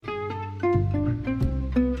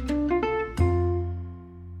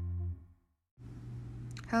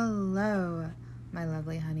Hello, my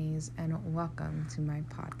lovely honeys, and welcome to my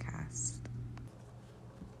podcast.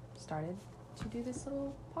 Started to do this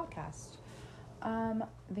little podcast.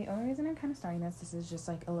 The only reason I'm kind of starting this is just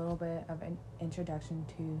like a little bit of an introduction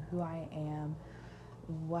to who I am,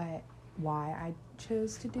 why I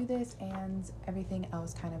chose to do this, and everything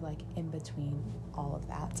else kind of like in between all of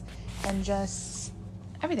that, and just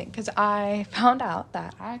everything, because I found out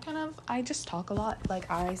that I just talk a lot. Like,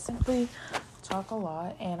 I simply talk a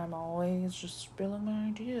lot, and I'm always just spilling my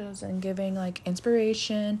ideas and giving like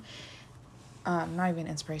inspiration, not even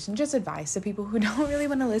inspiration, just advice to people who don't really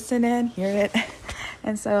want to listen and hear it.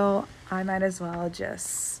 And so I might as well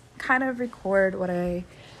just kind of record what I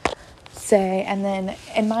say, and then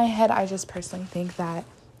in my head I just personally think that,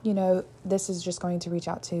 this is just going to reach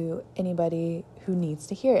out to anybody who needs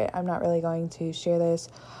to hear it. I'm not really going to share this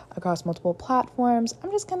across multiple platforms.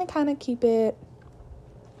 I'm just going to kind of keep it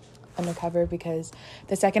undercover, because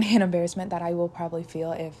the secondhand embarrassment that I will probably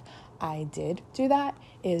feel if I did do that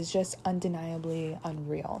is just undeniably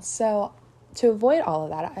unreal. So to avoid all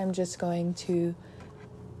of that, I'm just going to,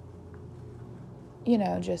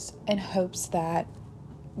 just in hopes that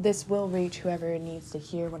this will reach whoever needs to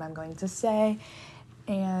hear what I'm going to say,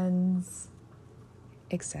 and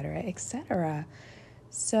etc., etc.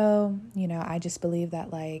 So, I just believe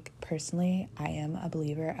that, like, personally, I am a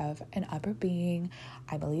believer of an upper being.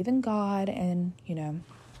 I believe in God, and,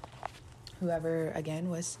 whoever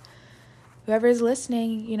is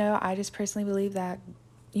listening, I just personally believe that,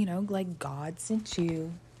 like, God sent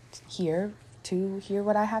you here to hear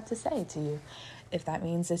what I have to say to you. If that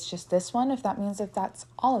means it's just this one, if that's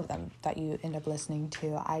all of them that you end up listening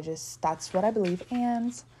to, that's what I believe.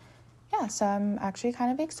 And yeah, so I'm actually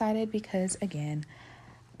kind of excited because, again,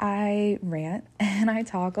 I rant and I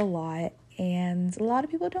talk a lot, and a lot of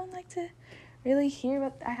people don't like to really hear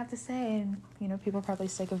what I have to say. And, people are probably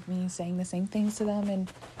sick of me saying the same things to them,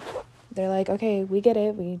 and they're like, okay, we get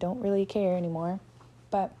it. We don't really care anymore.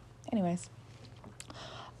 But anyways,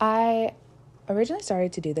 I originally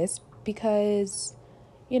started to do this because,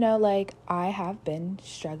 I have been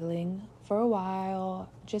struggling for a while,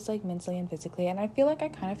 just like mentally and physically. And I feel like I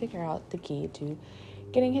kind of figured out the key to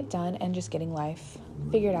getting it done and just getting life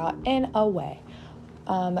figured out in a way.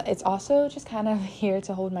 It's also just kind of here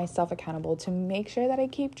to hold myself accountable, to make sure that I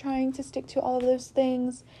keep trying to stick to all of those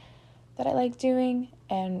things that I like doing,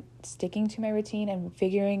 and sticking to my routine and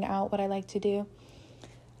figuring out what I like to do.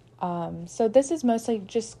 So this is mostly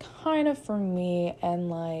just kind of for me, and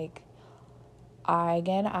like,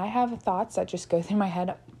 I have thoughts that just go through my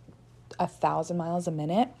head 1,000 miles a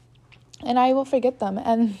minute, and I will forget them.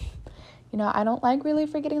 And, I don't like really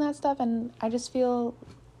forgetting that stuff, and I just feel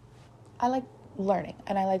I like learning,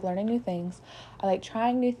 and I like learning new things. I like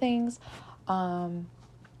trying new things.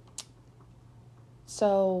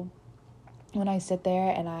 So when I sit there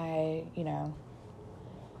and I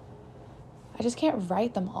just can't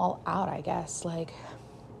write them all out, I guess. Like,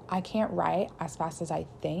 I can't write as fast as I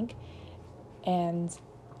think. And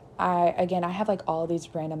I have like all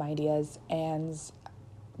these random ideas, and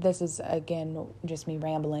this is, again, just me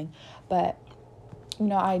rambling. But,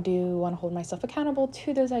 I do want to hold myself accountable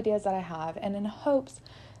to those ideas that I have. And in hopes,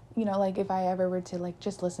 like, if I ever were to like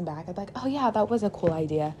just listen back, I'd be like, oh yeah, that was a cool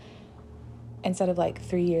idea. Instead of like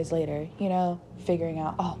 3 years later, figuring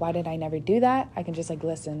out, oh, why did I never do that? I can just like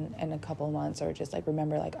listen in a couple of months, or just like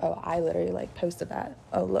remember, like, oh, I literally like posted that.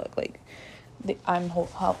 Oh, look, like I'm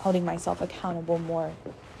holding myself accountable more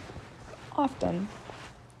often.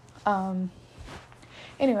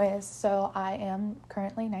 Anyways, so I am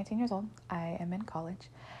currently 19 years old. I am in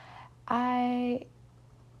college. I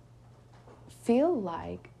feel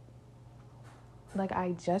like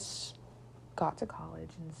I just got to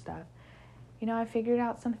college and stuff. I figured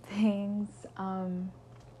out some things.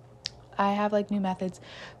 I have like new methods,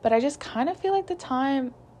 but I just kind of feel like the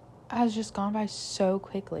time has just gone by so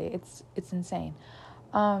quickly. It's insane.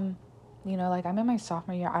 Like, I'm in my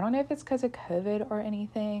sophomore year. I don't know if it's because of COVID or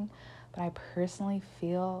anything, but I personally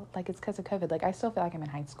feel like it's because of COVID. Like, I still feel like I'm in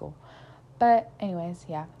high school. But anyways,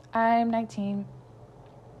 yeah, I'm 19.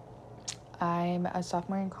 I'm a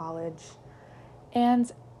sophomore in college.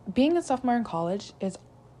 And being a sophomore in college is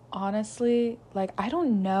honestly, like, I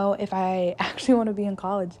don't know if I actually want to be in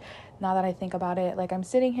college now that I think about it. Like, I'm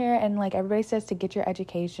sitting here and like everybody says to get your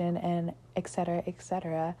education and et cetera,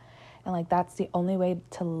 and like that's the only way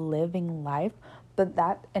to living life. But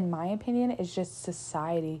that, in my opinion, is just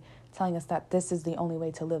society telling us that this is the only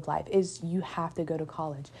way to live life, is you have to go to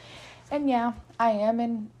college. And yeah, I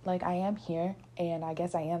am here, and I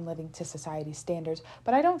guess I am living to society's standards,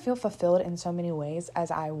 but I don't feel fulfilled in so many ways as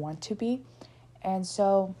I want to be. And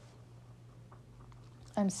so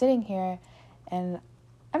I'm sitting here and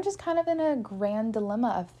I'm just kind of in a grand dilemma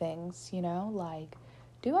of things, like,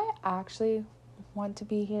 do I actually want to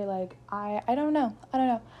be here? Like, I don't know. I don't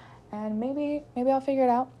know. And maybe I'll figure it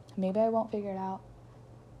out. Maybe I won't figure it out.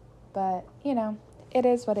 But, it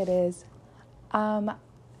is what it is.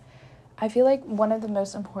 I feel like one of the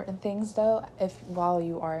most important things, though, while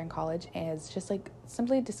you are in college, is just like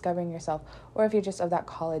simply discovering yourself. Or if you're just of that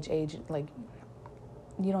college age, like,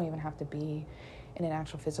 you don't even have to be in an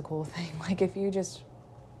actual physical thing. Like, if you just,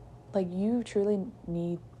 like, you truly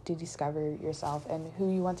need to discover yourself and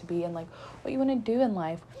who you want to be and like what you want to do in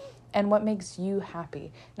life and what makes you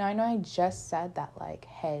happy. Now, I know I just said that, like,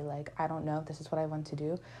 hey, like, I don't know if this is what I want to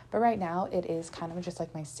do, but right now it is kind of just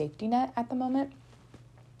like my safety net at the moment.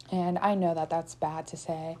 And I know that that's bad to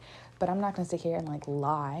say, but I'm not going to sit here and like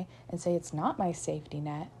lie and say it's not my safety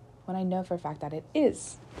net when I know for a fact that it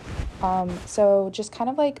is. So just kind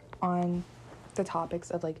of like on the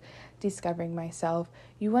topics of like discovering myself,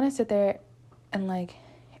 you want to sit there and like,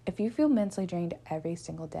 if you feel mentally drained every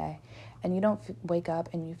single day and you don't wake up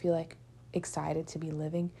and you feel like excited to be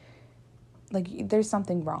living, like, there's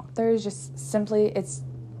something wrong. There's just simply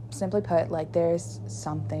put, like, there's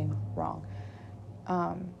something wrong.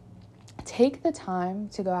 Take the time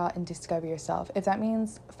to go out and discover yourself. If that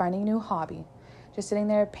means finding a new hobby, just sitting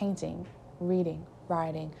there painting, reading,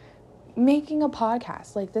 writing, making a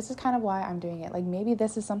podcast. Like, this is kind of why I'm doing it. Like, maybe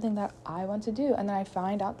this is something that I want to do, and then I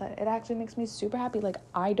find out that it actually makes me super happy. Like,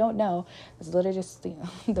 I don't know. It's literally just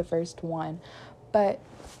the first one. But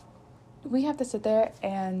we have to sit there,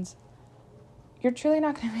 and you're truly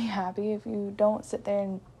not going to be happy if you don't sit there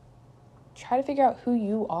and try to figure out who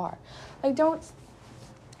you are. Like,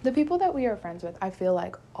 the people that we are friends with, I feel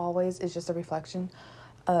like always is just a reflection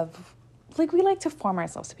of, like, we like to form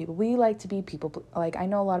ourselves to people. We like to be people, like, I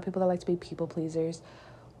know a lot of people that like to be people pleasers.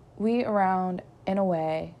 We around, in a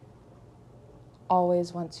way,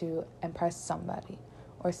 always want to impress somebody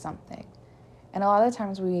or something. And a lot of the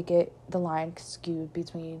times we get the line skewed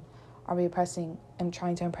between, are we impressing and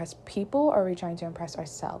trying to impress people, or are we trying to impress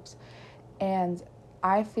ourselves? And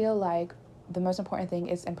I feel like the most important thing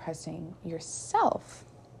is impressing yourself.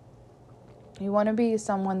 You want to be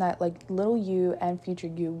someone that, like, little you and future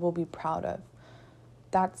you will be proud of.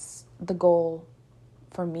 That's the goal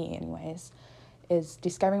for me anyways, is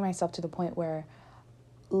discovering myself to the point where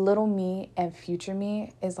little me and future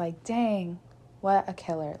me is like, dang, what a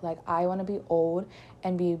killer. Like, I want to be old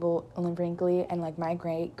and be able, and wrinkly, and like my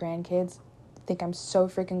great grandkids think I'm so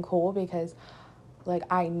freaking cool because, like,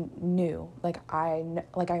 I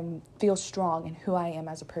feel strong in who I am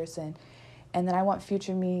as a person. And then I want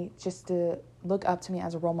future me just to look up to me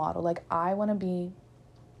as a role model. Like, I want to be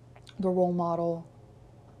the role model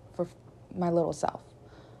for my little self.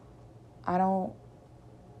 I don't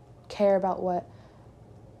care about what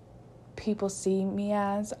people see me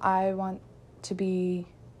as. I want to be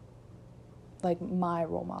like my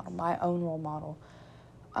role model, my own role model.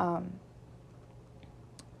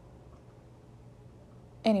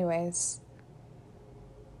 Anyways,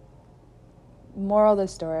 moral of the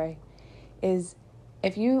story is,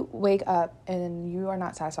 if you wake up and you are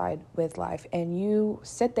not satisfied with life and you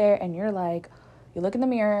sit there and you're like, you look in the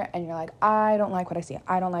mirror and you're like, I don't like what I see.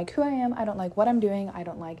 I don't like who I am. I don't like what I'm doing. I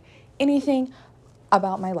don't like anything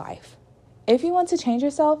about my life. If you want to change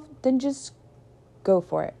yourself, then just go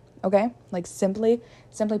for it. Okay? Like, simply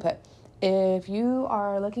put, if you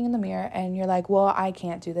are looking in the mirror and you're like, well, I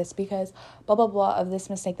can't do this because blah, blah, blah of this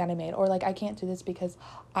mistake that I made, or like, I can't do this because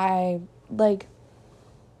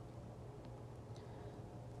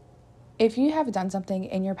if you have done something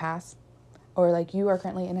in your past, or like you are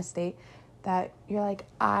currently in a state that you're like,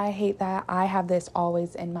 I hate that, I have this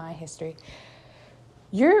always in my history.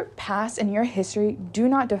 Your past and your history do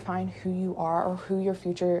not define who you are or who your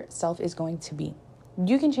future self is going to be.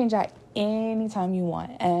 You can change that anytime you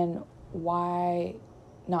want, and why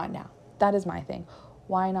not now? That is my thing.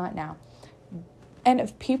 Why not now? And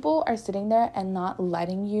if people are sitting there and not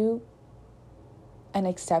letting you and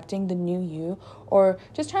accepting the new you, or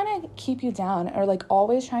just trying to keep you down, or like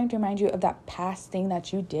always trying to remind you of that past thing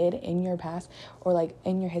that you did in your past, or like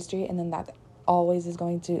in your history, and then that always is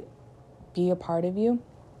going to be a part of you,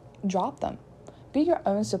 drop them. Be your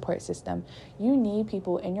own support system. You need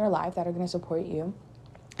people in your life that are going to support you.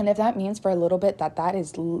 And if that means for a little bit that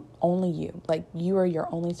is only you, like you are your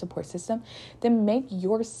only support system, then make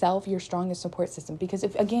yourself your strongest support system. Because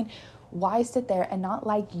if, again, why sit there and not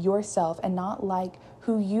like yourself and not like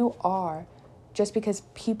who you are just because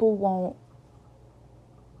people won't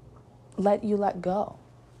let you let go?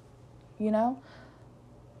 You know?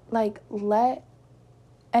 Like,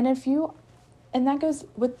 and that goes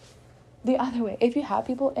with the other way. If you have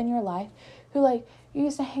people in your life who, like, you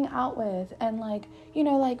used to hang out with and, like, you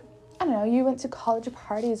know, like, I don't know, you went to college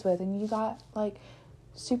parties with and you got, like,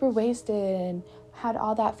 super wasted and had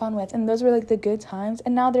all that fun with, and those were, like, the good times,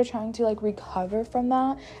 and now they're trying to, like, recover from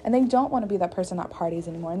that, and they don't want to be that person at parties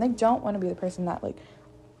anymore, and they don't want to be the person that, like,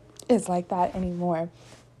 is like that anymore.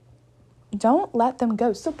 Don't let them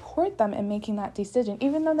go. Support them in making that decision,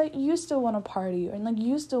 even though that you still want to party and, like,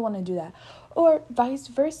 you still want to do that, or vice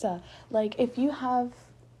versa. Like, if you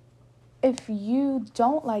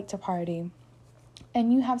don't like to party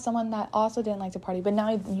and you have someone that also didn't like to party, but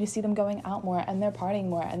now you see them going out more and they're partying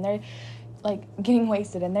more and they're, like, getting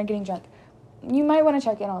wasted and they're getting drunk, you might want to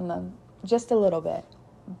check in on them just a little bit.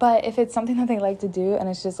 But if it's something that they like to do and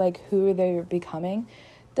it's just, like, who they're becoming,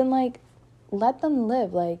 then, like, let them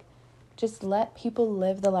live. Like, just let people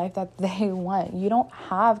live the life that they want. You don't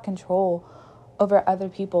have control over other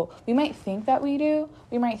people. We might think that we do.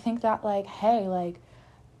 We might think that, like, hey, like,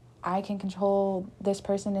 I can control this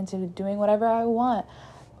person into doing whatever I want.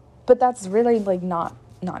 But that's really, like, not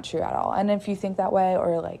true at all. And if you think that way,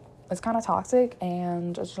 or, like, it's kind of toxic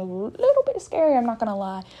and just a little bit scary, I'm not going to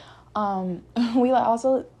lie. We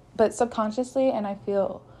also, but subconsciously, and I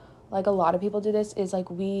feel like a lot of people do this, is, like,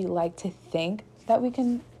 we like to think that we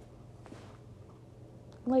can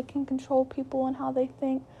control people and how they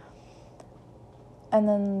think. And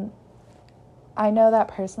then I know that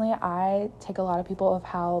personally, I take a lot of people of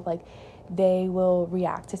how, like, they will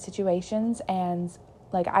react to situations, and,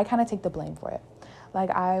 like, I kind of take the blame for it. Like,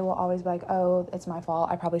 I will always be like, oh, it's my fault.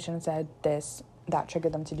 I probably shouldn't have said this. That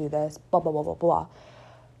triggered them to do this. Blah, blah, blah, blah, blah.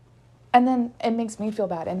 And then it makes me feel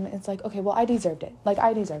bad. And it's like, okay, well, I deserved it. Like,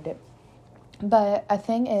 I deserved it. But a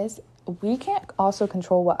thing is, we can't also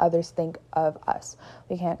control what others think of us.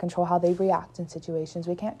 We can't control how they react in situations.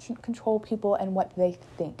 We can't control people and what they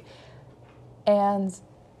think. And,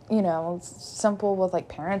 you know, it's simple with, like,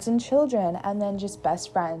 parents and children, and then just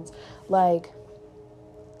best friends. Like,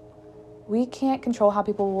 we can't control how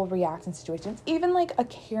people will react in situations. Even, like, a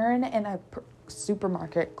Karen and a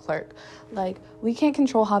supermarket clerk. Like, we can't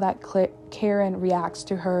control how that Karen reacts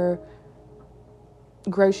to her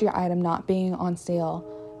grocery item not being on sale,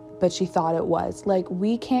 but she thought it was. Like,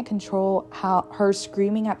 we can't control how her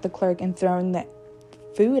screaming at the clerk and throwing the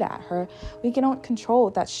food at her. We cannot control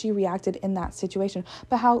that she reacted in that situation.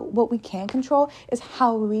 But what we can control is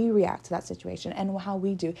how we react to that situation and how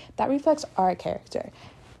we do. That reflects our character.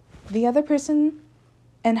 The other person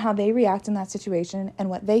and how they react in that situation and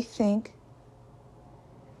what they think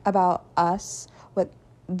about us, what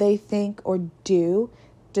they think or do,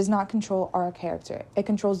 does not control our character. It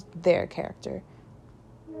controls their character.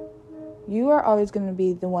 You are always going to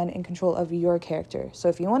be the one in control of your character. So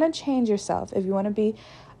if you want to change yourself, if you want to be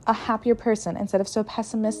a happier person instead of so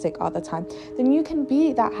pessimistic all the time, then you can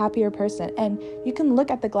be that happier person, and you can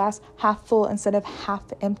look at the glass half full instead of half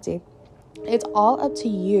empty. It's all up to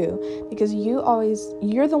you, because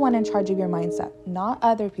you're the one in charge of your mindset, not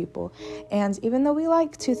other people. And even though we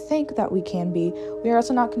like to think that we can be, we are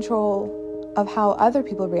also not in control of how other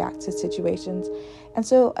people react to situations. And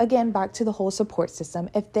so again, back to the whole support system.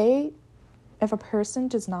 If a person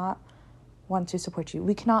does not want to support you,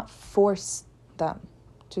 we cannot force them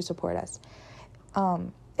to support us.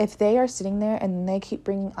 If they are sitting there and they keep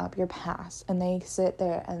bringing up your past, and they sit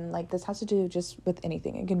there and, like, this has to do just with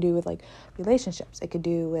anything. It can do with, like, relationships. It could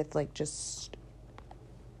do with, like, just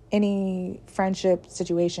any friendship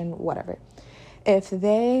situation, whatever. If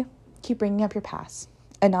they keep bringing up your past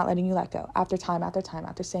and not letting you let go after time after time,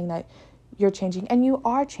 after saying that you're changing, and you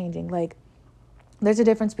are changing, like, there's a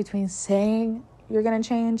difference between saying you're going to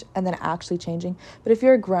change and then actually changing. But if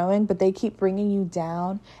you're growing, but they keep bringing you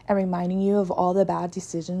down and reminding you of all the bad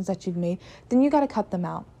decisions that you've made, then you got to cut them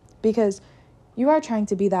out, because you are trying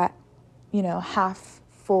to be that, you know, half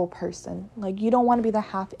full person. Like, you don't want to be the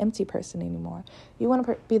half empty person anymore. You want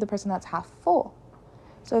to be the person that's half full.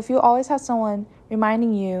 So if you always have someone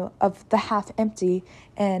reminding you of the half empty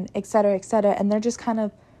and et cetera, and they're just kind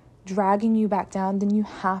of dragging you back down, then you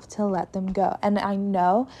have to let them go. And I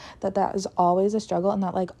know that is always a struggle, and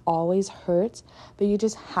that, like, always hurts, but you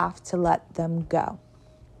just have to let them go,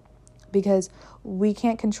 because we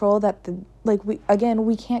can't control that.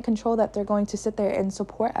 We can't control that they're going to sit there and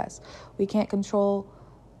support us. We can't control,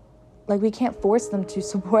 like, we can't force them to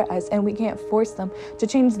support us, and we can't force them to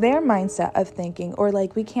change their mindset of thinking, or,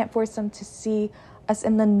 like, we can't force them to see us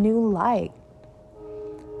in the new light.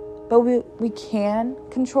 But we can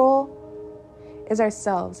control is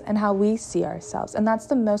ourselves and how we see ourselves. And that's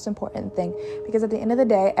the most important thing, because at the end of the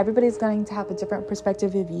day, everybody's going to have a different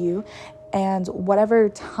perspective of you, and whatever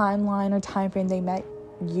timeline or time frame they met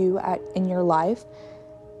you at in your life,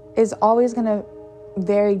 is always going to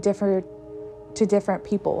vary different to different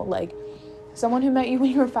people. Like, someone who met you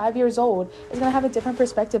when you were 5 years old is going to have a different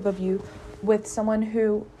perspective of you with someone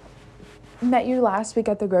who met you last week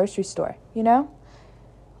at the grocery store, you know?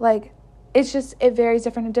 Like, it's just, it varies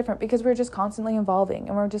different and different because we're just constantly evolving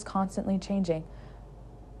and we're just constantly changing.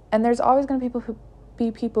 And there's always going to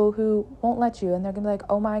be people who won't let you, and they're going to be like,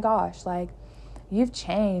 oh my gosh, like, you've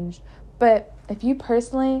changed. But if you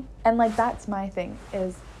personally, and like, that's my thing,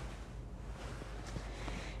 is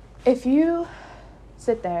if you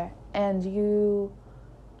sit there and you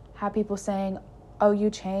have people saying, oh, you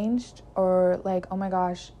changed, or like, oh my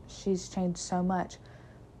gosh, she's changed so much.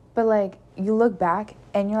 But like, you look back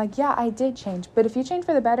and you're like, yeah, I did change. But if you change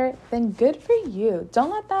for the better, then good for you. Don't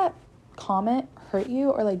let that comment hurt you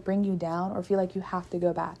or like bring you down or feel like you have to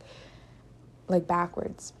go back, like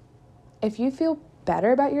backwards. If you feel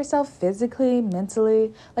better about yourself physically,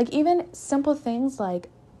 mentally, like even simple things like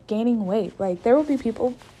gaining weight, like there will be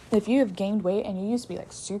people, if you have gained weight and you used to be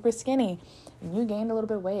like super skinny and you gained a little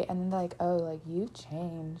bit of weight and then they're like, oh, like you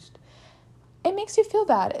changed. It makes you feel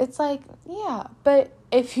bad. It's like, yeah, but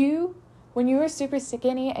when you were super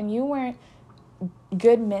skinny and you weren't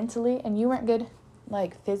good mentally and you weren't good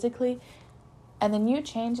like physically, and then you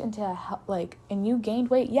change into and you gained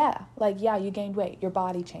weight, yeah, you gained weight, your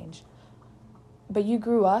body changed. But you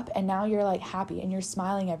grew up and now you're like happy and you're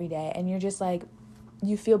smiling every day and you're just like,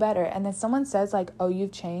 you feel better. And then someone says like, oh,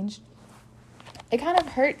 you've changed. It kind of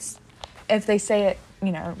hurts if they say it,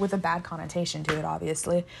 you know, with a bad connotation to it,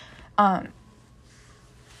 obviously.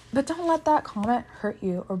 But don't let that comment hurt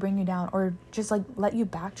you or bring you down or just like let you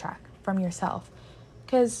backtrack from yourself.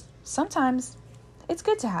 Because sometimes it's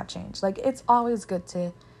good to have change. Like, it's always good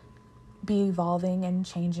to be evolving and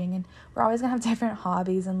changing, and we're always gonna have different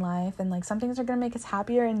hobbies in life, and like some things are gonna make us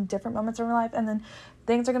happier in different moments of our life, and then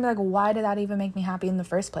things are gonna be like, why did that even make me happy in the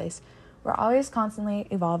first place? We're always constantly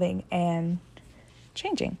evolving and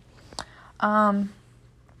changing.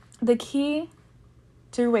 The key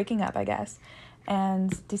to waking up, I guess,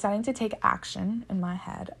 and deciding to take action in my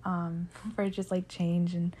head for just like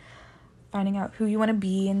change and finding out who you want to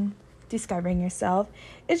be and discovering yourself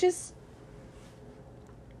is just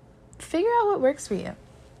figure out what works for you.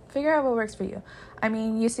 I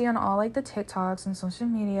mean, you see on all like the TikToks and social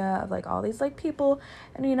media of like all these like people,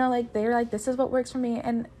 and you know, like they're like, this is what works for me.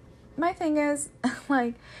 And my thing is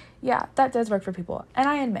like, yeah, that does work for people. And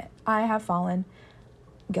I admit I have fallen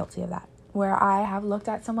guilty of that, where I have looked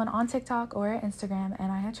at someone on TikTok or Instagram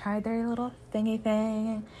and I had tried their little thingy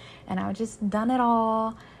thing and I just done it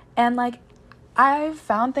all. And like, I've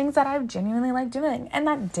found things that I've genuinely liked doing, and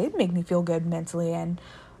that did make me feel good mentally. And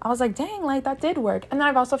I was like, dang, like that did work. And then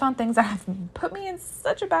I've also found things that have put me in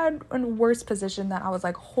such a bad and worse position that I was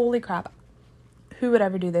like, holy crap, who would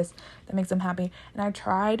ever do this that makes them happy? And I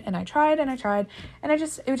tried and I tried and I tried, and it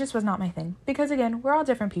just was not my thing. Because again, we're all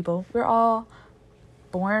different people. We're all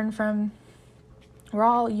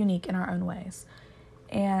unique in our own ways.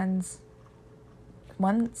 And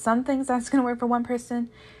some things that's going to work for one person,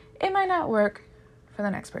 it might not work for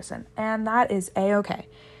the next person. And that is a-okay.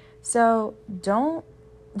 So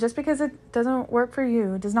just because it doesn't work for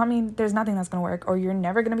you does not mean there's nothing that's going to work or you're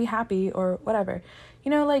never going to be happy or whatever.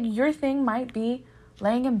 You know, like your thing might be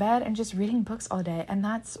laying in bed and just reading books all day, and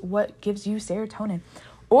that's what gives you serotonin.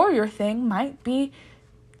 Or your thing might be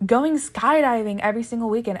going skydiving every single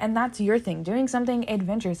weekend, and that's your thing, doing something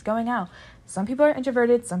adventurous, going out. Some people are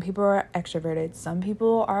introverted, some people are extroverted, some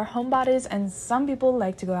people are homebodies, and some people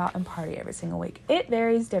like to go out and party every single week. It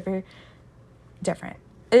varies different.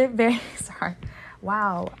 It varies, sorry.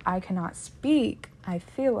 Wow, I cannot speak. I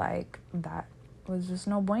feel like that was just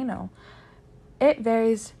no bueno. It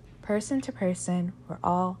varies person to person. We're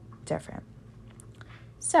all different.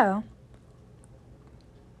 So,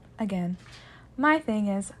 again, my thing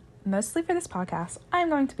is, mostly for this podcast, I'm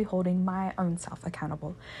going to be holding my own self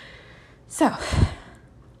accountable. So,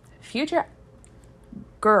 future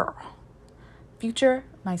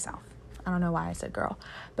myself. I don't know why I said girl,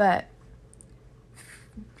 but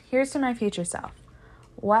here's to my future self.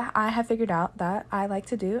 What I have figured out that I like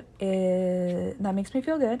to do that makes me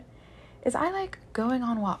feel good is I like going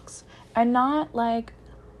on walks, and not like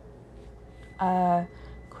a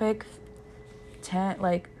quick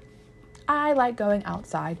I like going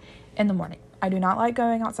outside in the morning. I do not like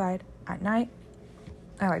going outside at night.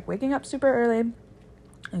 I like waking up super early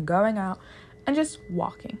and going out and just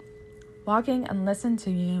walking and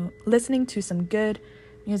listening to some good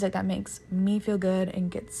music that makes me feel good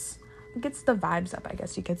and gets the vibes up, I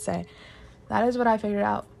guess you could say. That is what I figured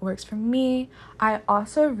out works for me. I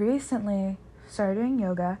also recently started doing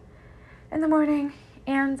yoga in the morning,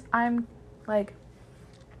 and I'm like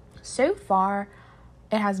So far,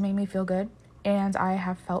 it has made me feel good and I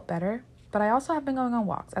have felt better. But I also have been going on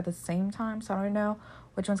walks at the same time, so I don't know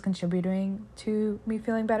which one's contributing to me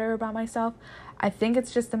feeling better about myself. I think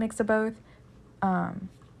it's just a mix of both.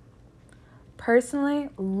 Personally,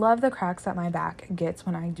 love the cracks that my back gets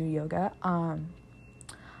when I do yoga.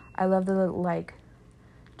 I love the,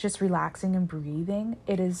 just relaxing and breathing.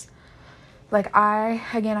 It is,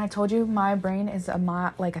 I told you my brain is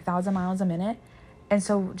 1,000 miles a minute. And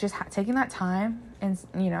so just taking that time, and,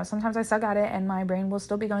 sometimes I suck at it and my brain will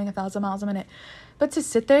still be going 1,000 miles a minute. But to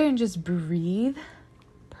sit there and just breathe,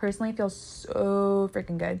 personally feels so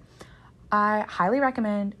freaking good. I highly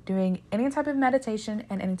recommend doing any type of meditation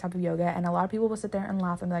and any type of yoga. And a lot of people will sit there and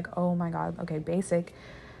laugh and be like, oh my God, okay, basic.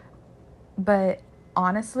 But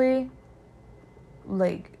honestly,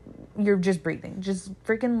 you're just breathing. Just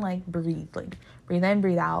freaking, breathe. Breathe in,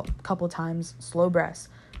 breathe out a couple times, slow breaths.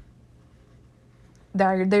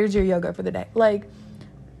 There's your yoga for the day.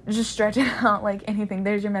 Just stretch it out like anything.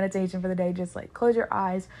 There's your meditation for the day. Just, close your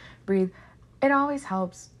eyes, breathe. It always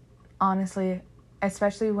helps, honestly,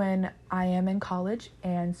 especially when I am in college.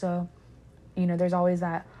 And so, there's always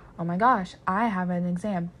that, oh my gosh, I have an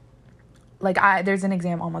exam. There's an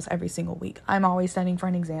exam almost every single week. I'm always studying for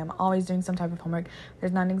an exam, always doing some type of homework.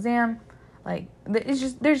 There's not an exam.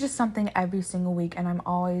 There's just something every single week. And I'm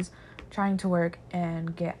always trying to work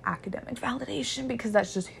and get academic validation because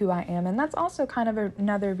that's just who I am. And that's also kind of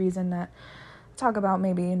another reason that I'll talk about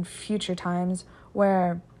maybe in future times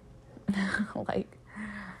where,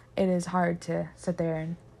 it is hard to sit there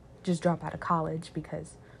and just drop out of college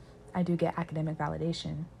because I do get academic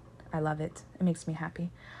validation. I love it. It makes me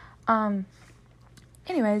happy.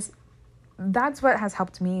 Anyways, that's what has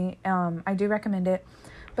helped me. I do recommend it.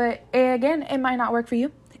 But again, it might not work for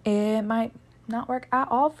you. It might not work at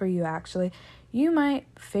all for you, actually. You might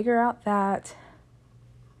figure out that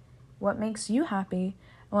what makes you happy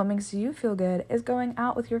and what makes you feel good is going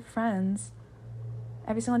out with your friends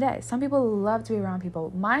every single day. Some people love to be around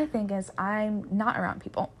people. My thing is I'm not around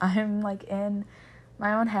people. I'm in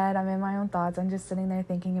my own head. I'm in my own thoughts. I'm just sitting there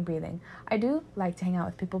thinking and breathing. I do like to hang out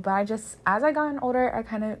with people, but as I gotten older,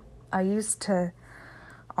 I used to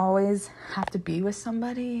always have to be with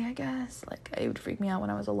somebody, I guess. It would freak me out when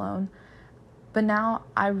I was alone. But now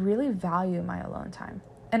I really value my alone time.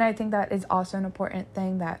 And I think that is also an important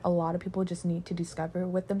thing that a lot of people just need to discover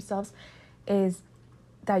with themselves is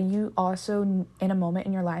that you also, in a moment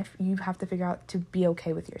in your life, you have to figure out to be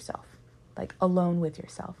okay with yourself, alone with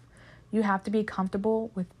yourself. You have to be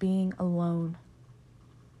comfortable with being alone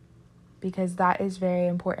because that is very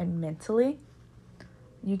important mentally.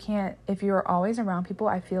 You can't, if you're always around people,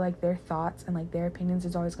 I feel like their thoughts and their opinions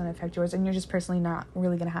is always going to affect yours, and you're just personally not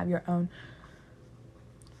really going to have your own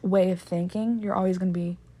way of thinking. You're always going to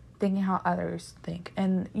be thinking how others think,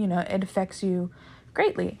 and it affects you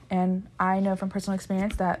greatly. And I know from personal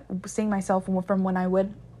experience that seeing myself from when I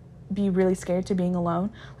would be really scared to being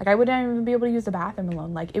alone, I wouldn't even be able to use the bathroom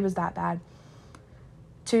alone, it was that bad,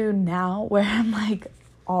 to now where I'm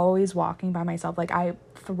always walking by myself. I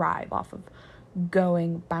thrive off of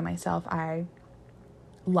going by myself. I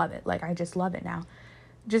love it. I just love it now.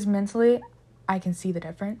 Just mentally, I can see the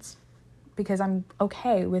difference because I'm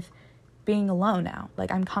okay with being alone now.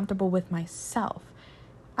 I'm comfortable with myself.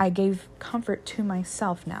 I gave comfort to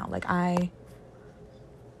myself now. I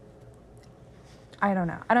don't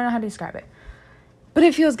know. I don't know how to describe it. But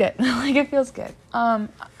it feels good. It feels good. I'm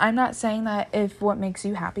not saying that if what makes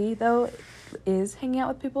you happy, though, is hanging out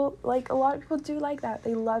with people. A lot of people do like that.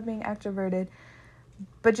 They love being extroverted.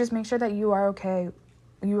 But just make sure that you are okay.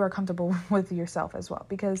 You are comfortable with yourself as well.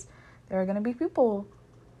 Because there are going to be people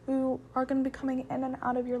who are going to be coming in and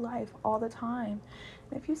out of your life all the time.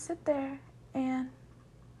 And if you sit there and,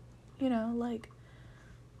 you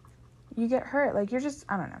get hurt, you're just,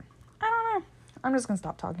 I don't know. I'm just going to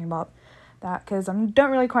stop talking about that because I don't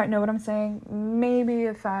really quite know what I'm saying. Maybe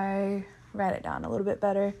if I write it down a little bit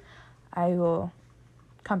better, I will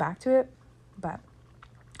come back to it. But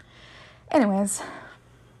anyways,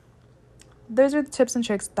 those are the tips and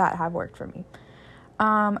tricks that have worked for me.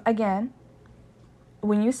 Again,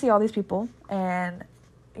 when you see all these people and,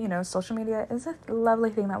 social media is a lovely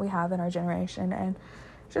thing that we have in our generation, and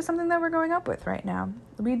it's just something that we're growing up with right now.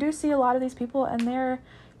 We do see a lot of these people, and they're,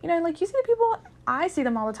 you see the people, I see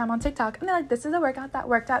them all the time on TikTok, and they're this is a workout that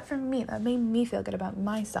worked out for me, that made me feel good about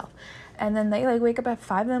myself. And then they wake up at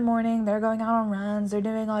 5 a.m, they're going out on runs, they're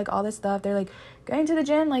doing all this stuff, they're going to the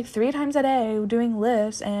gym 3 times a day, doing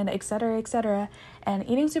lifts and etc., and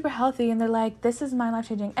eating super healthy, and they're this is my life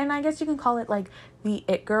changing. And I guess you can call it the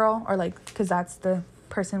it girl, or because that's the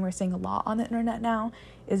person we're seeing a lot on the internet now,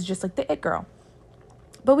 is just the it girl.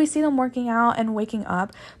 But we see them working out and waking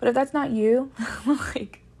up. But if that's not you,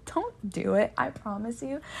 like, don't do it. I promise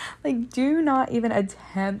you. Like, do not even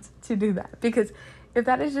attempt to do that. Because if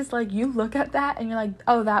that is just, like, you look at that and you're like,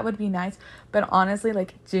 oh, that would be nice. But honestly,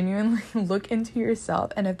 like, genuinely look into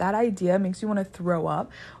yourself. And if that idea makes you want to throw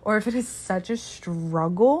up, or if it is such a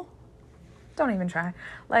struggle, don't even try.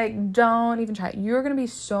 Like, don't even try. You're going to be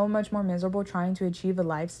so much more miserable trying to achieve a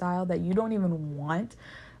lifestyle that you don't even want.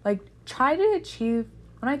 Like, try to achieve,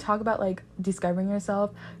 when I talk about, like, discovering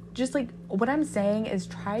yourself, just, like, what I'm saying is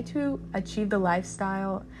try to achieve the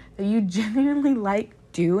lifestyle that you genuinely like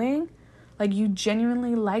doing. Like, you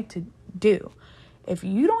genuinely like to do. If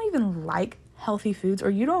you don't even like healthy foods, or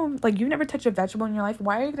you don't, like, you've never touched a vegetable in your life,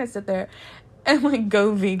 why are you going to sit there and, like,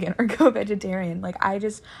 go vegan or go vegetarian? Like, I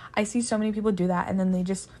see so many people do that, and then they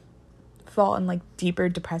just fall in, like, deeper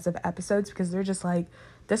depressive episodes because they're just like,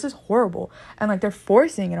 this is horrible. And, like, they're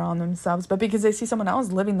forcing it on themselves, but because they see someone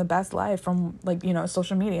else living the best life from, like, you know,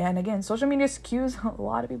 social media. And again, social media skews a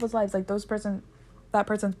lot of people's lives. Like, that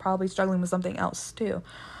person's probably struggling with something else too.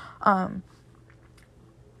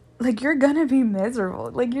 Like, you're gonna be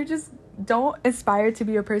miserable. Like, you just don't aspire to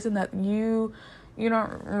be a person that you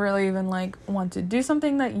don't really even, like, want to do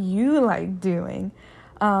something that you like doing.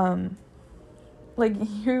 Like,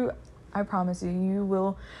 I promise you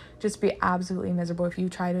will just be absolutely miserable if you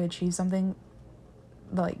try to achieve something,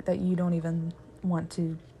 like, that you don't even want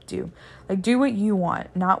to do. Like, do what you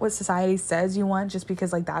want, not what society says you want, just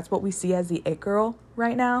because, like, that's what we see as the it girl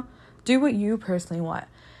right now. Do what you personally want.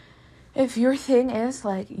 If your thing is,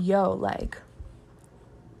 like, yo, like,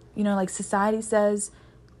 you know, like, society says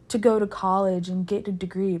to go to college and get a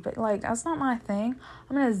degree, but, like, that's not my thing.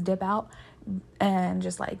 I'm gonna just dip out and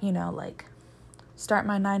just, like, you know, like, start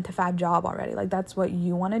my 9-to-5 job already. Like, that's what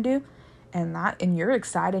you want to do, and you're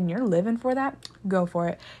excited and you're living for that, go for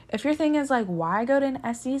it. If your thing is, like, why go to an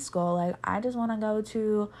SE school? Like, I just want to go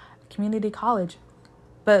to community college,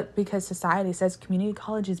 but because society says community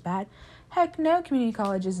college is bad, heck no, community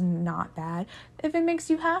college is not bad. If it makes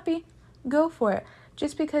you happy, go for it.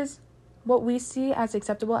 Just because what we see as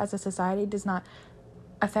acceptable as a society does not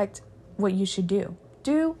affect what you should do.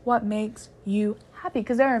 Do what makes you happy,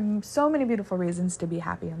 because there are so many beautiful reasons to be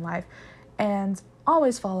happy in life, and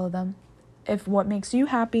always follow them. If what makes you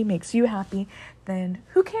happy, then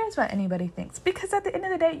who cares what anybody thinks? Because at the end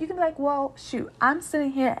of the day, you can be like, well, shoot, I'm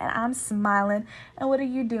sitting here and I'm smiling, and what are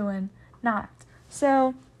you doing? Not.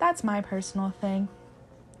 So that's my personal thing.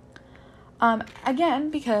 Again,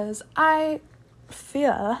 because I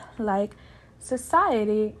feel like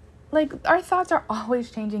society, like, our thoughts are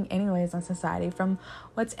always changing anyways on society, from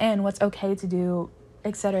what's in, what's okay to do,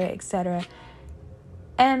 etc., etc.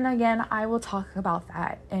 And again, I will talk about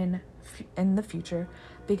that in the future,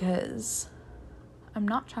 because I'm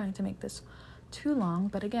not trying to make this too long,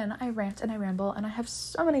 but again, I rant and I ramble and I have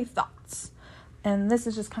so many thoughts, and this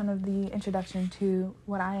is just kind of the introduction to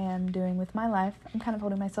what I am doing with my life. I'm kind of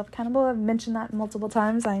holding myself accountable. I've mentioned that multiple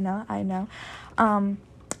times. I know.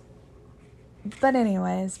 But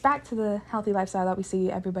anyways, back to the healthy lifestyle that we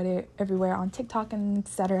see everywhere on TikTok and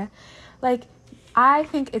etc. Like, I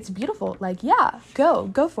think it's beautiful. Like, yeah,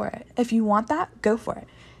 go for it. If you want that, go for it.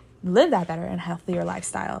 Live that better and healthier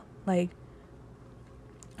lifestyle. Like,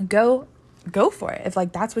 go for it if,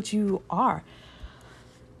 like, that's what you are.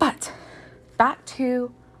 But back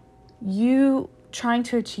to you trying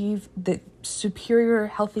to achieve the superior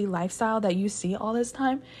healthy lifestyle that you see all this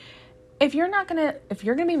time. If you're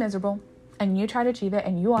gonna be miserable and you try to achieve it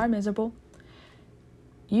and you are miserable,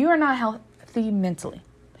 you are not healthy mentally.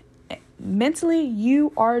 Mentally,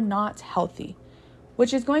 you are not healthy,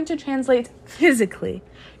 which is going to translate physically.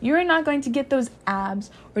 You're not going to get those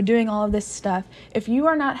abs or doing all of this stuff if you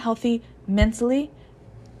are not healthy mentally.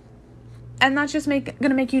 And that's just going to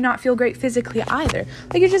make you not feel great physically either.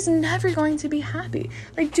 Like, you're just never going to be happy.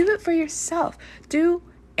 Like, do it for yourself. Do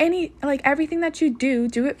everything that you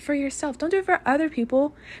do it for yourself. Don't do it for other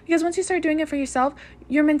people. Because once you start doing it for yourself,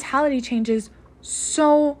 your mentality changes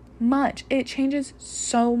so much. It changes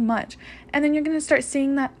so much. And then you're going to start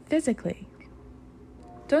seeing that physically.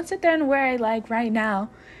 Don't sit there and worry, like, right now,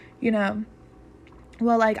 you know,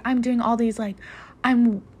 well, like, I'm doing all these, like,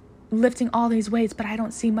 I'm lifting all these weights, but I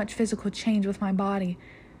don't see much physical change with my body.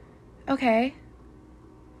 Okay.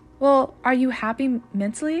 Well, are you happy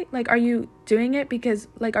mentally? Like, are you doing it because,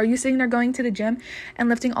 like, are you sitting there going to the gym and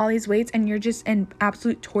lifting all these weights and you're just in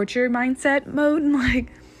absolute torture mindset mode?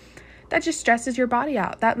 Like, that just stresses your body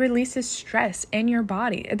out. That releases stress in your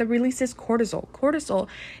body. That releases cortisol. Cortisol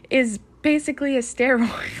is basically a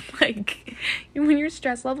steroid. Like, when your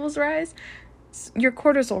stress levels rise, your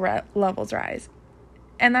cortisol levels rise.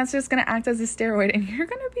 And that's just going to act as a steroid, and you're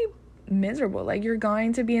going to be miserable. Like, you're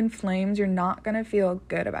going to be inflamed. You're not going to feel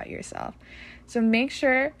good about yourself. So make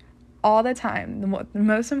sure all the time, the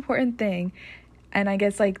most important thing, and I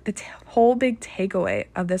guess like the whole big takeaway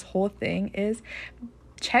of this whole thing is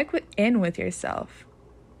check in with yourself.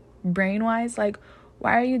 Brain-wise, like,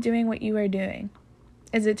 why are you doing what you are doing?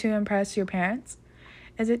 Is it to impress your parents?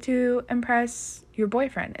 Is it to impress your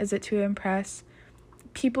boyfriend? Is it to impress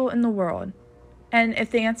people in the world? And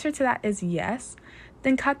if the answer to that is yes,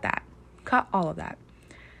 then cut that. Cut all of that.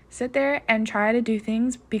 Sit there and try to do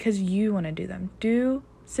things because you want to do them.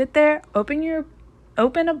 Sit there, open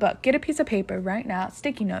a book, get a piece of paper right now,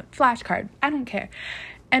 sticky note, flashcard, I don't care,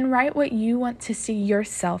 and write what you want to see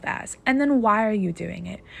yourself as. And then why are you doing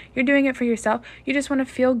it? You're doing it for yourself. You just want to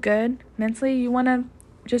feel good mentally. You want to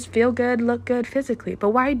just feel good, look good physically.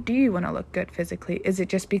 But why do you want to look good physically? Is it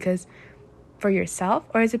just because for yourself,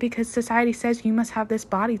 or is it because society says you must have this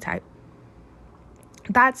body type?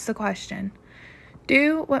 That's the question.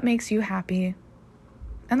 Do what makes you happy.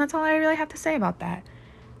 And that's all I really have to say about that.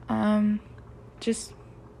 Just,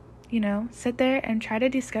 sit there and try to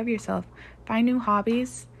discover yourself. Find new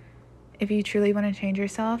hobbies if you truly want to change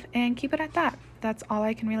yourself, and keep it at that. That's all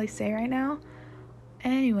I can really say right now.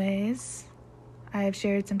 Anyways, I have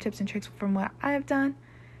shared some tips and tricks from what I have done.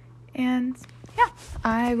 And yeah,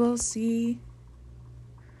 I will see,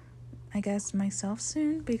 I guess, myself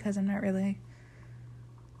soon, because I'm not really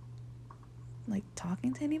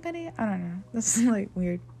talking to anybody. I don't know. This is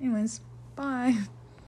weird. Anyways, bye.